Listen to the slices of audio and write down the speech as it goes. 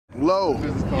Low.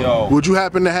 Yo. Would you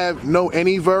happen to know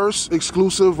any verse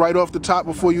exclusive right off the top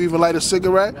before you even light a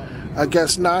cigarette? I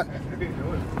guess not.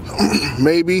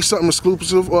 Maybe something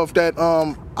exclusive off that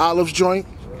Olives joint?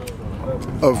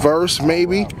 A verse,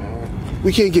 maybe?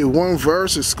 We can't get one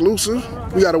verse exclusive?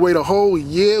 We gotta wait a whole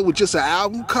year with just an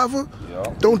album cover?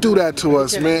 Don't do that to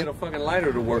us, man.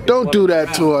 Don't do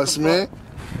that to us, man.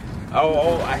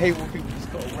 Oh, I hate when people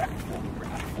just go rap for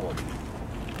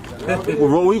me.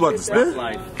 Well, we about to spit?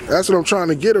 That's what I'm trying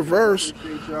to get, a verse.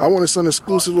 I wanted something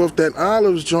exclusive off that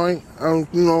Olives joint. You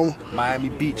know. Miami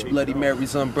Beach, Bloody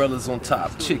Mary's, umbrellas on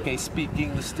top. Chick ain't speak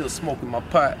English, still smoking my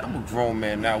pot. I'm a grown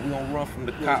man now. We don't run from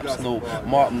the cops. No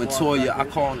Martin Montoya, I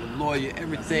call him the lawyer.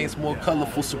 Everything's more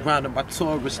colorful, surrounded by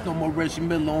tourists. No more Reggie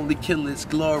Miller, only killer is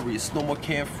glorious. No more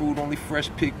canned fruit, only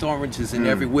fresh picked oranges. And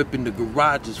every whip in the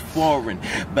garage is foreign.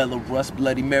 Bella Rust,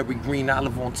 Bloody Mary, green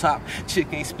olive on top. Chick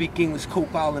ain't speak English,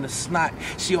 coke all in the snot.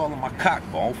 She all in my cock,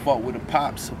 but I don't fuck with the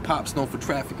pops. Her pops known for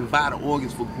trafficking vital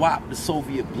organs for guap, the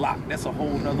Soviet bloc. That's a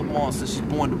whole nother monster. She's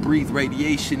born to breathe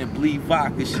radiation and bleed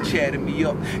vodka. She chatted me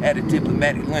up at a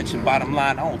diplomatic lunch, and bottom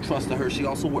line, I don't trust her. She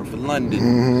also worked for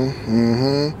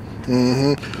London.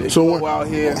 So Go out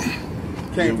here.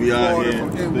 Can't be out here.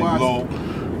 Big Low.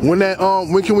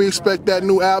 when can we expect that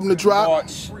new album to drop?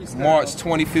 March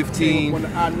 2015.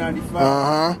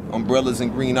 Umbrellas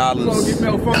and green olives.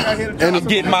 And I'm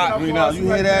getting my. You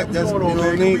hear that? That's, you know what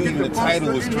I mean? Even the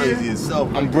title was crazy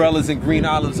itself. Umbrellas and green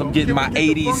olives. I'm getting my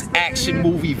 80s action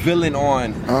movie villain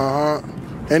on.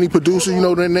 Any producer, you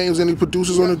know their names? Any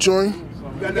producers on the joint?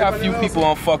 I got a few people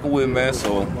I'm fucking with, man.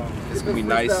 So it's gonna be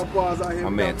nice. My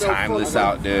man Timeless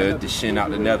out there, the Shin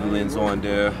out the Netherlands on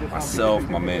there, myself,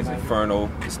 my man's Inferno.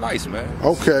 It's nice, man.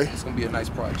 Okay. It's gonna be a nice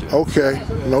project. Okay,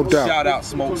 no doubt. Shout out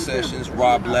Smoke Sessions,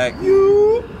 Rah Black.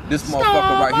 This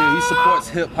motherfucker right here, he supports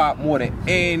hip hop more than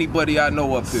anybody I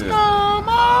know up here.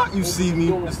 You see me,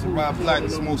 Mr. Rah Black, the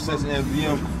Smoke Session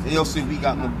MVM. They also we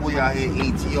got my boy out here,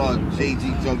 ATR,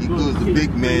 JG, Junky Goods, the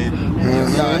big man.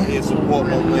 We out here support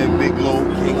my man Big Low,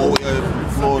 King OL from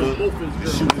Florida.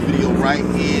 Shoot the video right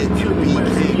here in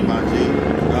BK, my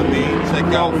G. I mean,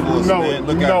 check out for us, man.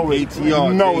 Look at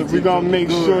ATR. We gonna make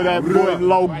sure that boy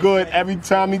Low good every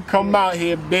time he come out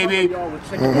here, baby.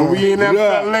 And we in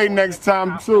FLA next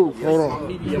time too. Hold on.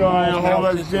 You know, I hold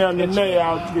us down the night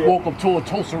out there. Woke up to a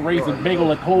toaster raisin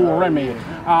bagel and cold Remy.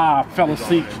 Fell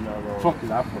asleep. Fuck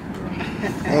it, I fucking.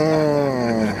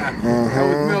 That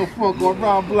was Melfunk or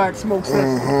Rah Black Smoke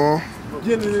Session.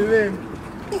 Getting it in.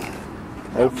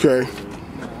 Okay.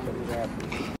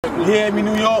 You hear me,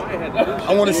 New York?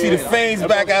 I want to see the Fanes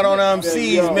back out on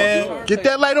Emcee's, man. Get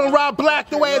that light on Rah Black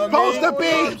the way it's supposed to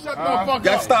be.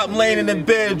 Gotta stop laying in the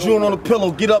bed, drooling on the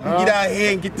pillow. Get up and get out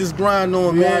here and get this grind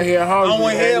on, man. I don't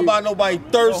want to hear about nobody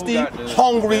thirsty,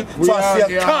 hungry, so I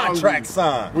see a contract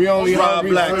sign. We only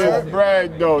hungry for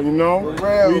bread, though, you know?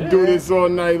 We do this all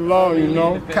night long, you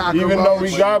know? Even though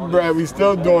we got bread, we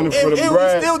still doing it for the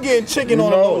bread. We still getting chicken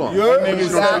on the low. Niggas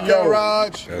say,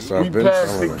 yo, we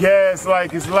pass the gas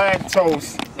like it's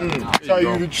lactose. Tell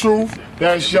you the truth,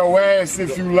 that's your ass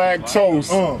if you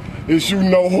lactose. It's you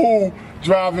know who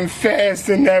driving fast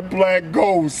in that black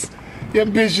ghost. Your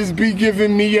bitches be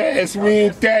giving me ass, we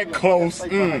ain't that close.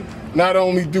 Not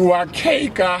only do I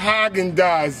cake, I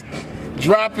Haagen-Dazs.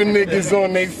 Dropping niggas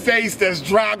on they face, that's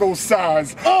Drago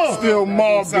size. Still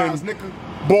mobbing.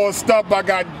 Bossed up, I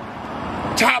got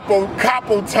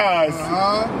capo ties.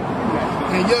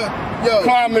 And yo,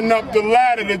 climbing up the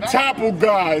ladder, the topple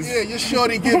guys. Yeah, your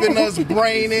shorty giving us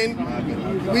braining.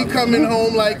 We coming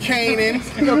home like Canaan.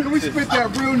 Yo, can we spit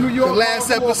that real New York? The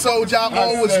last episode, y'all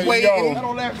always waiting.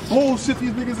 All that bullshit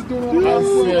these niggas are doing.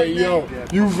 I said, yo,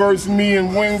 you verse me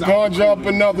and Wayne conjure up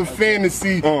another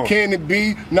fantasy. Can it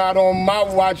be? Not on my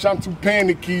watch, I'm too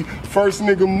panicky. First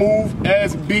nigga move,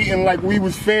 ass beating like we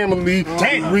was family.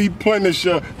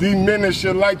 Replenisher,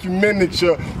 diminisher like you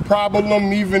miniature.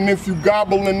 Problem even if you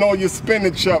gobbling all your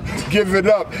spinach up. Give it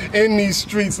up in these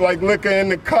streets like liquor in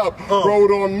the cup.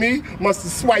 Rode on me, must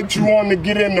have swiped you on to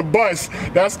get in the bus.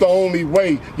 That's the only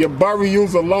way. Your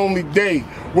burial's a lonely day.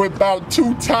 Whip out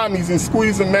 2 Tommies and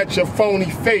squeeze them at your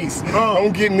phony face.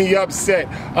 Don't get me upset.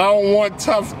 I don't want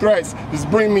tough threats.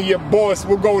 Just bring me your boss.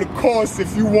 We'll go to course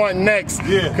if you want next.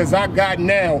 Cause I got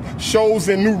now shows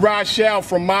in New Rochelle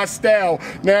from my style.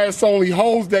 Now it's only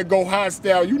hoes that go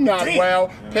hostile. You not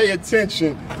wild. Pay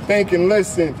attention. Think and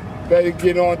listen. Better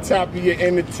get on top of your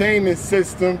entertainment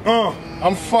system.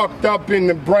 I'm fucked up in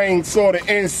the brain, sorta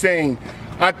insane.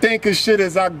 I think of shit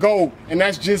as I go, and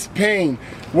that's just pain.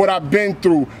 What I've been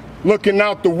through, looking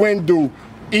out the window,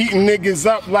 eating niggas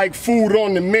up like food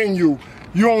on the menu.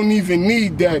 You don't even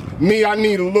need that. Me, I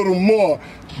need a little more.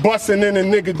 busting in a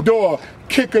nigga door,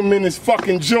 kick him in his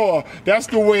fucking jaw. That's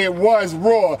the way it was,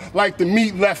 raw, like the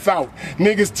meat left out.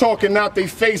 Niggas talking out they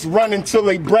face, running till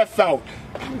they breath out.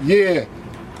 Yeah,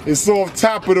 it's off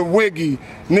top of the wiggy.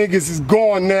 Niggas is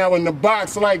gone now in the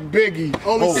box like Biggie.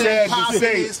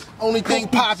 Only thing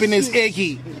popping is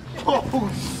Iggy.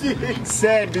 Oh shit.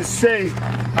 Sad to say,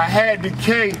 I had the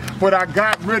K, but I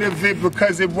got rid of it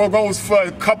because it goes for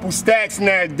a couple stacks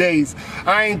nowadays.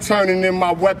 I ain't turning in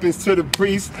my weapons to the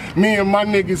priest. Me and my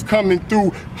niggas coming through,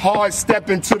 hard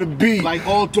stepping to the beat. Like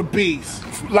altar beast.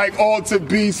 Like altar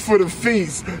beast for the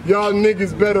feast. Y'all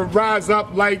niggas better rise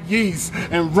up like yeast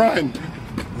and run.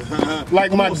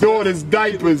 Like my daughter's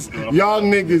diapers. Y'all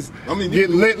niggas get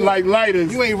lit like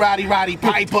lighters. You ain't Roddy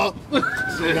Piper.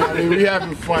 We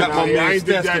having fun. Got my man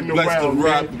Stess Stess to bless the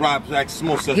Rah Black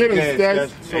smoke session. Get him,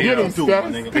 Stess. Get him,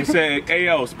 Stess. They said, hey,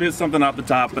 yo, spit something off the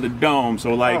top of the dome.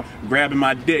 So, like, grabbing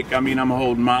my dick, I mean, I'm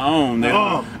holding my own. They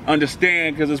don't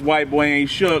understand because this white boy ain't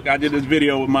shook. I did this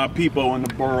video with my people in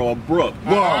the borough of Brook.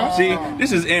 See,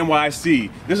 this is NYC.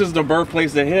 This is the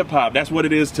birthplace of hip-hop. That's what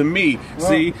it is to me.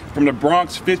 See, from the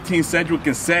Bronx, 15 Sedgwick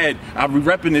and said, I'll be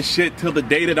repping this shit till the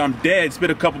day that I'm dead. Spit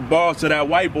a couple bars to that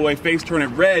white boy, face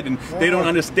turning red, and they don't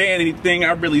understand anything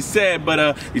I really said.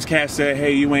 But these cats said,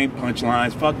 hey, you ain't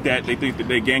punchlines. Fuck that. They think that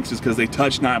they gangsters because they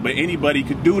touch not. But anybody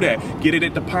could do that. Get it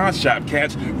at the pawn shop.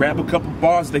 Cats rap a couple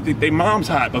bars. They think they mom's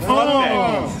hot. But fuck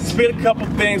that. Spit a couple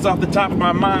things off the top of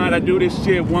my mind. I do this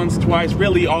shit once, twice,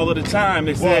 really all of the time.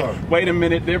 They said, wait a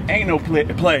minute, there ain't no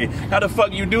play. How the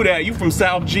fuck you do that? You from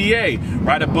South GA,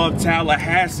 right above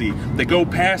Tallahassee. They go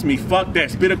past me. Fuck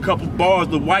that. Spit a couple bars.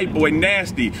 The white boy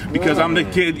nasty. Because I'm the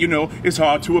kid, you know, it's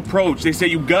hard to approach. They say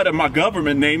you gutter. My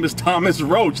government name is Thomas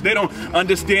Roach. They don't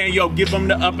understand, yo, give them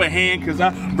the upper hand because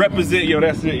I represent, yo,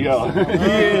 that's it, yo. You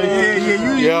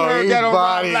heard that on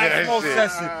Rah Black smoke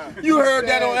session. You heard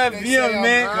that on FVM,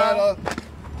 man.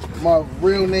 My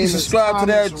real name is subscribe to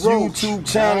that Roach. YouTube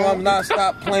channel. I'm not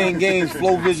stop playing games.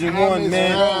 Flow Vision 1,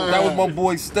 man. That was my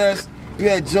boy Stess. You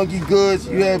had Junky Goods.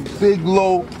 You had Big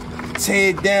Low. Tear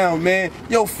it down, man.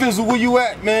 Yo, Fizzle, where you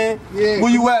at, man? Yeah, where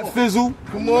you at, Fizzle?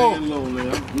 Come on.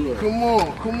 Come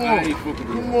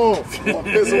on.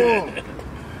 Fizzle.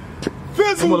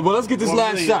 Come on, but let's get this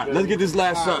last shot. Let's get this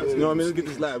last shot. You know what I mean? Let's get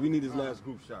this last. We need this last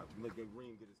group shot. Look at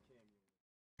Green get his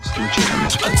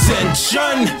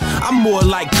Attention, I'm more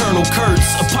like Colonel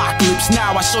Kurtz. Apocalypse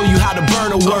now, I show you how the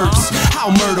burner works, how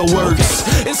murder works.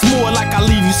 It's more like I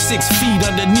leave you 6 feet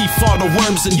underneath all the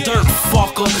worms and dirt,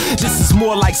 fucker. This is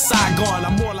more like Saigon,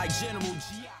 I'm more like General.